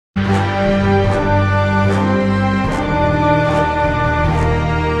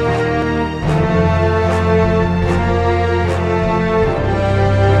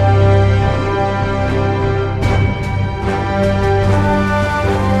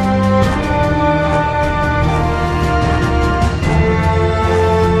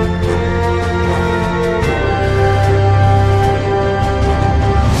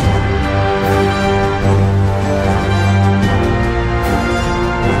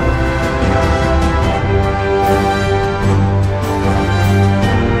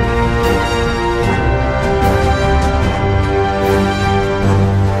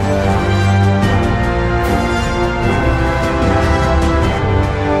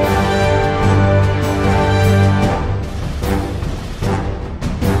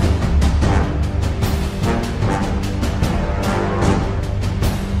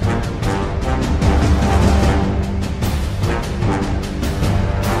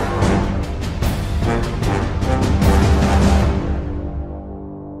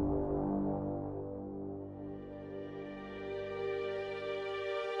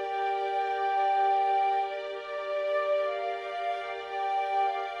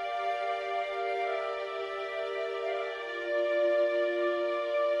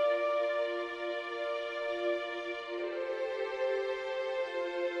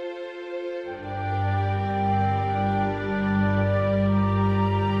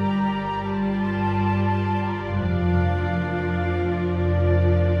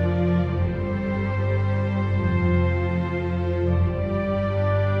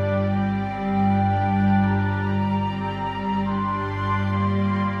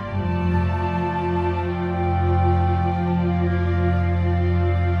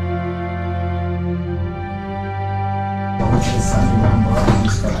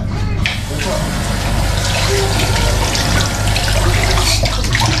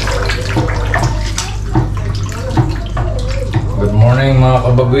morning mga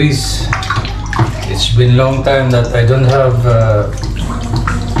kabagwis. It's been long time that I don't have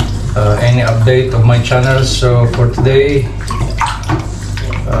any update of my channel, so for today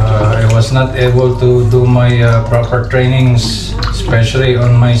I was not able to do my proper trainings, especially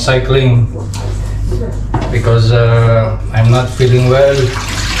on my cycling, because I'm not feeling well,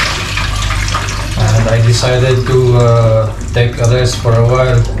 and I decided to take a rest for a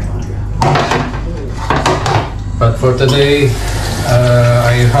while. But for today,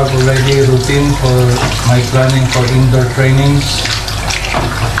 I have already routine for my planning for indoor trainings.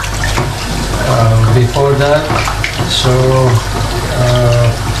 Before that, so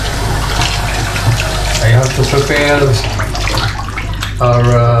I have to prepare our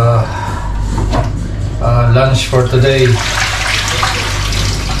lunch for today.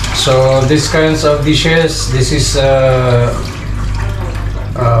 So these kinds of dishes, this is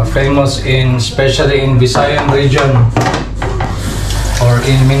famous especially in Visayan region or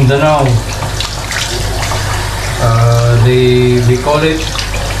in Mindanao. They call it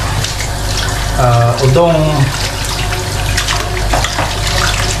Udong.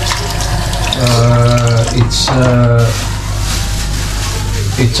 It's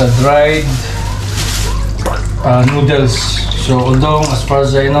a dried noodles. So Udong, as far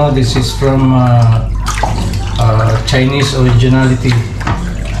as I know, this is from Chinese originality.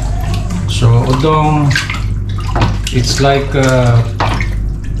 So Udong, it's like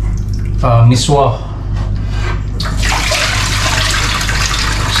miswa.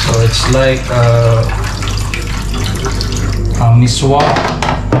 So it's like miswa.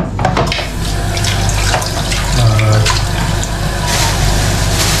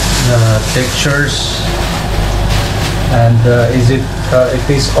 The textures, and it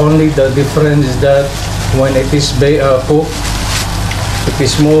is only the difference is that when it is cooked, it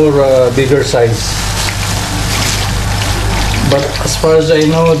is more bigger size. But as far as I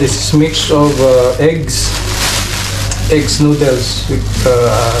know, this is mix of eggs noodles.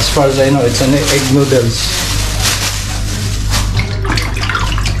 As far as I know, it's an egg noodles.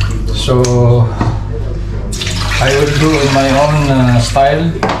 So I will do in my own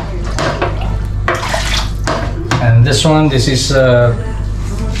style. And this is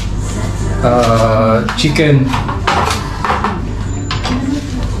chicken.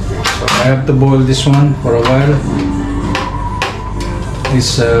 I have to boil this one for a while.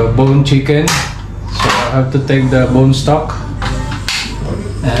 This bone chicken, so I have to take the bone stock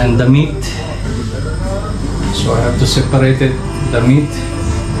and the meat. So I have to separate it, the meat,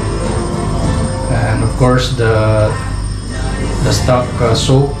 and of course the stock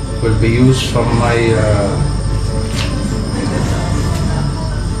soup will be used from my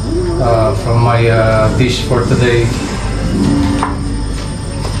dish for today.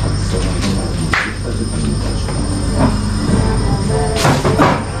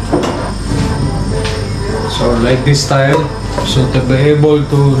 So like this style, so to be able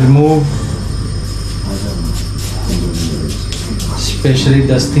to remove especially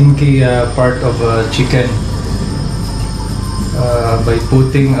the stinky part of chicken by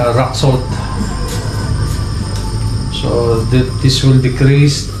putting rock salt. So this will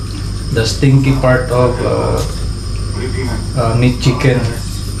decrease the stinky part of meat chicken.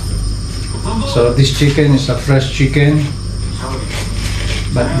 So this chicken is a fresh chicken,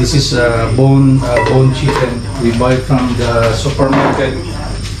 but this is a bone chicken we buy from the supermarket.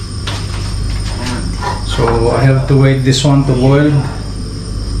 So I have to wait this one to boil,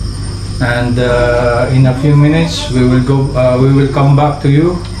 and in a few minutes we will come back to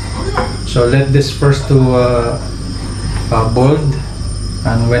you. So let this first to boiled,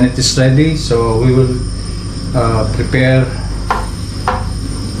 and when it is ready, so we will prepare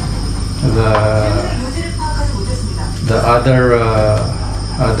the other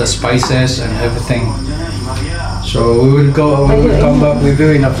the spices and everything. So we will come back with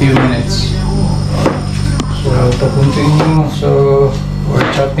you in a few minutes. So to continue, so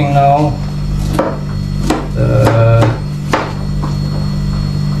we're chopping now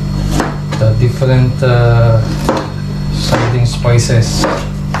the different siding spices.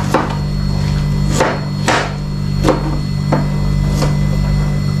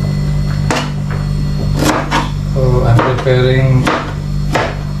 So I'm preparing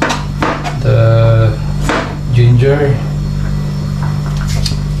the ginger,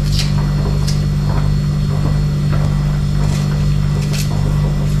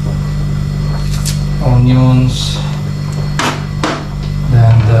 onions,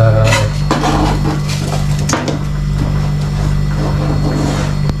 then the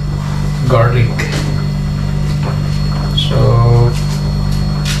garlic. So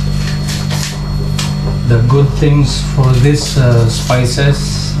the good things for this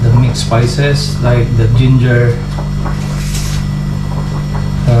spices, the mixed spices like the ginger,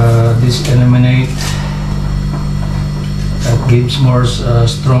 this eliminate, that gives more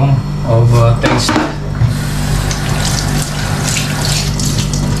strong of taste.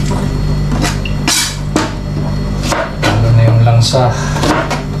 Lalo na yung langsa.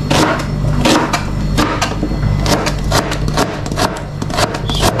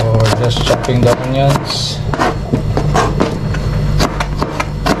 Just chopping the onions,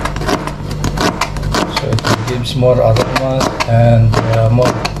 so it gives more aroma and more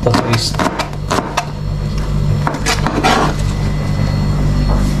taste.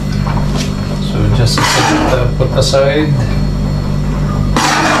 So just put aside.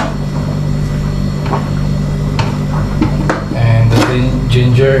 And the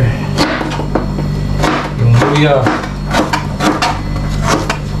ginger, yung luya.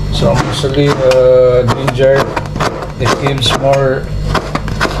 So mostly ginger, it gives more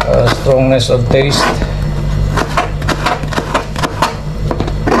strongness of taste.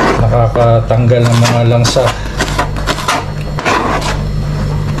 Nakakatanggal ng mga langsa.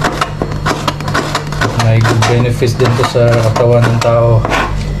 May good benefits din to sa katawan ng tao.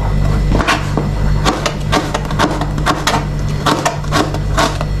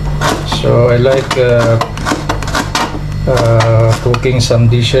 So I like cooking some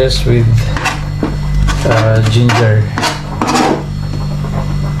dishes with ginger.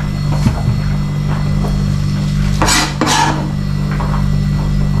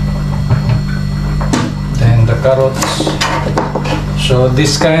 Then the carrots. So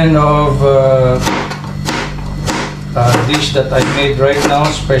this kind of dish that I made right now,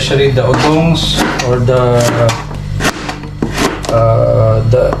 especially the udongs or the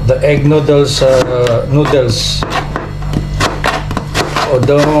egg noodles,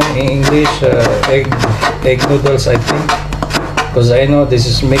 Udong in English, egg noodles, I think, because I know this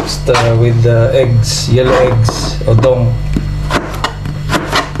is mixed with eggs, yellow eggs, udong.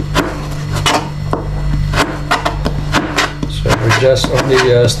 So we're just only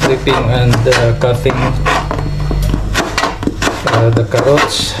stripping and cutting the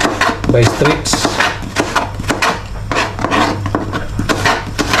carrots by strips.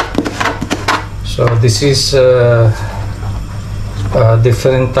 So this is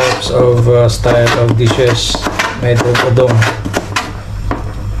different types of style of dishes made of udong.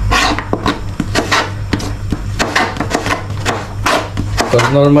 Because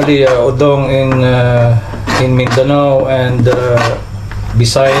normally udong in Mindanao and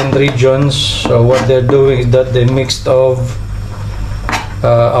Visayan regions, so what they're doing is that they mixed of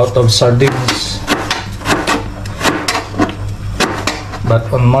out of sardines.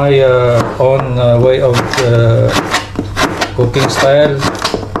 But on my own way of cooking style,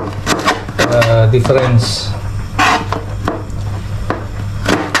 difference.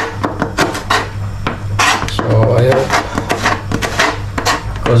 So I hope,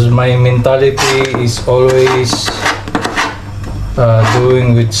 because my mentality is always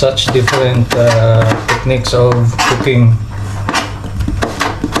doing with such different techniques of cooking.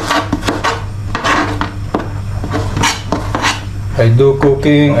 I do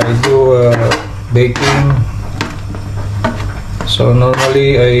cooking, I do baking. So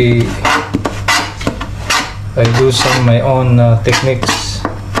normally I do some my own techniques,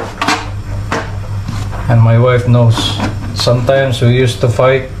 and my wife knows. Sometimes we used to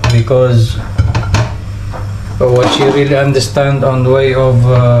fight because what she really understands on the way of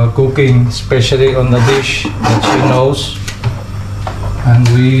cooking, especially on the dish that she knows, and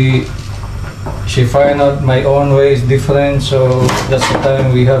she find out my own way is different. So that's the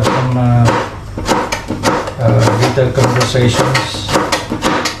time we have some little conversations,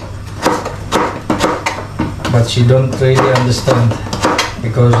 but she don't really understand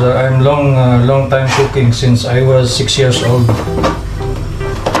because I'm long time cooking since I was 6 years old.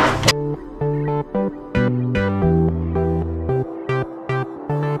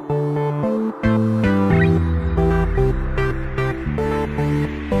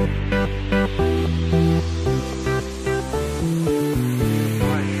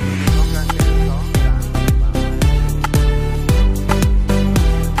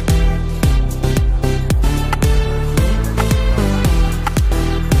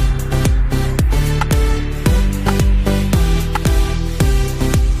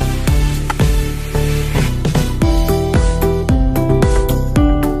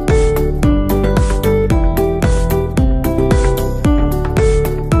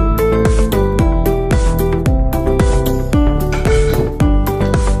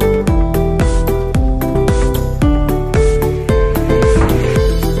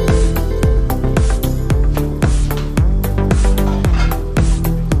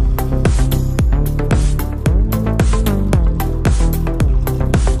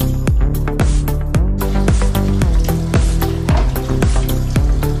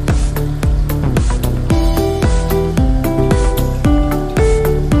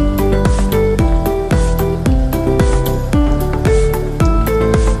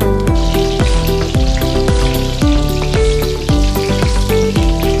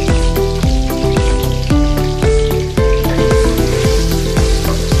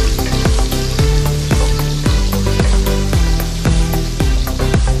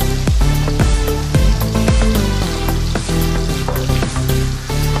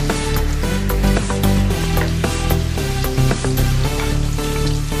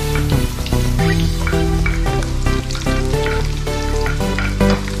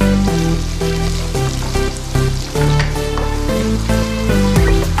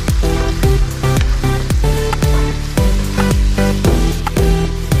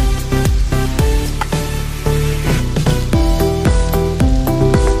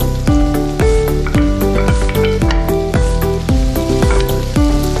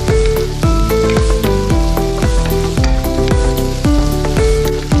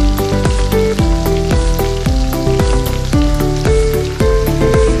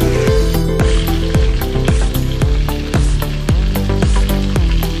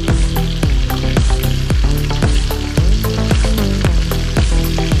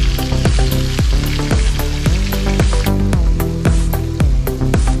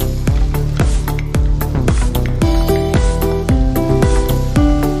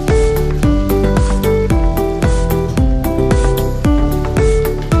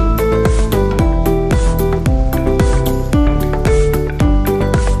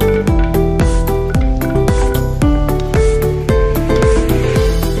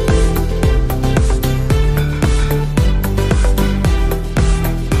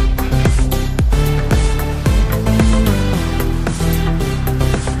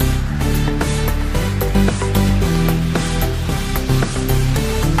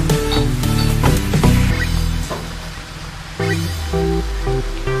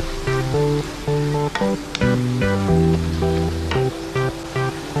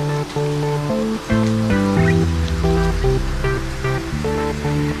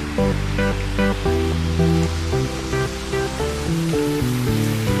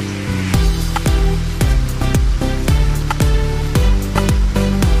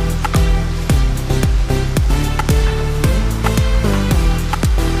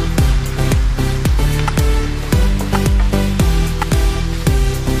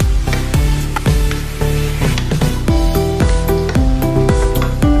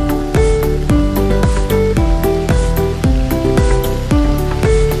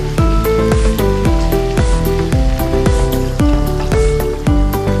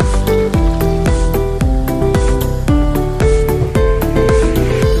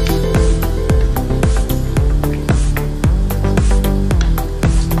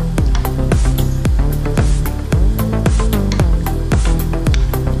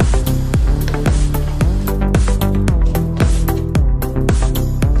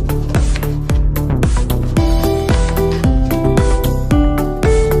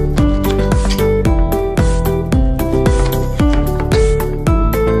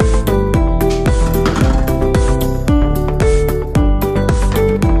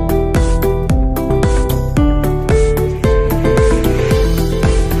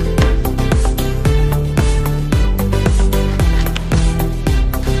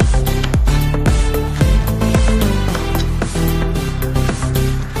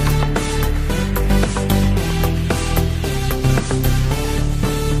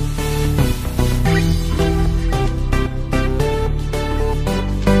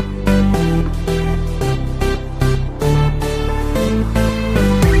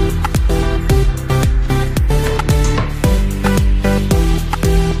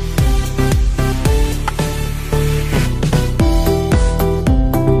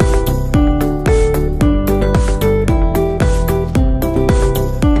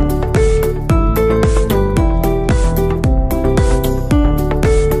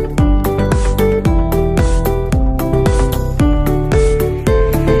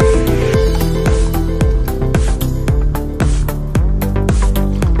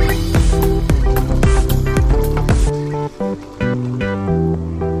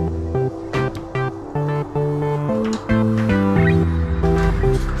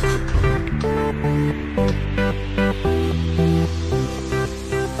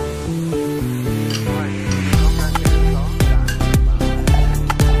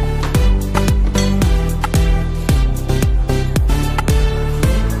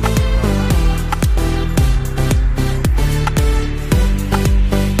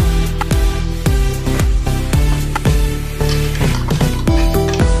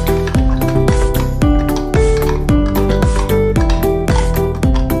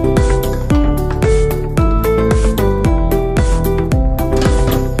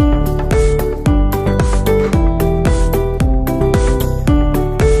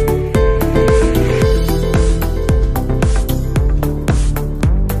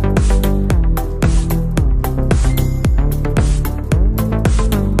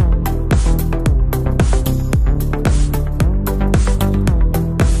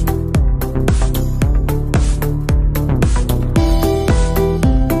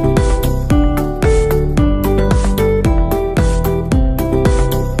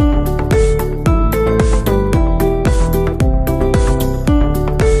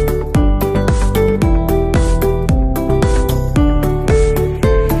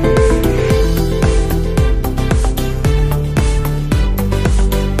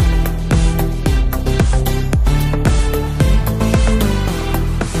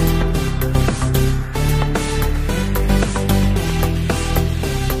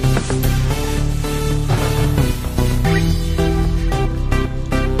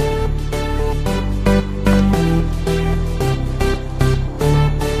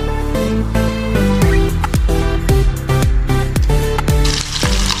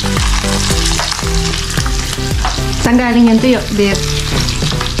 Saan galing yung tuyo, Bit?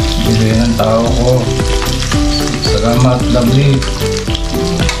 Bili ng tao ko. Salamat, lovely.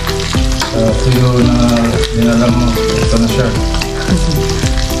 Sa tuyo na dinala mo. Ito na siya.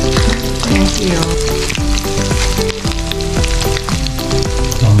 Thank you.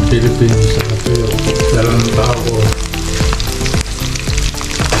 Ang Philippines sa tuyo. Dala ng tao ko.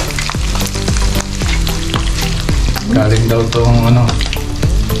 Galing daw tong ano.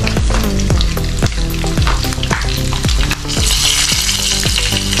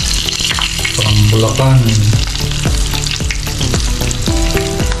 Pang Bulacan.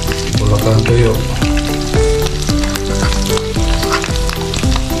 Bulacan tuyo.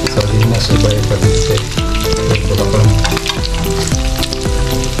 Salinas, iba-iba.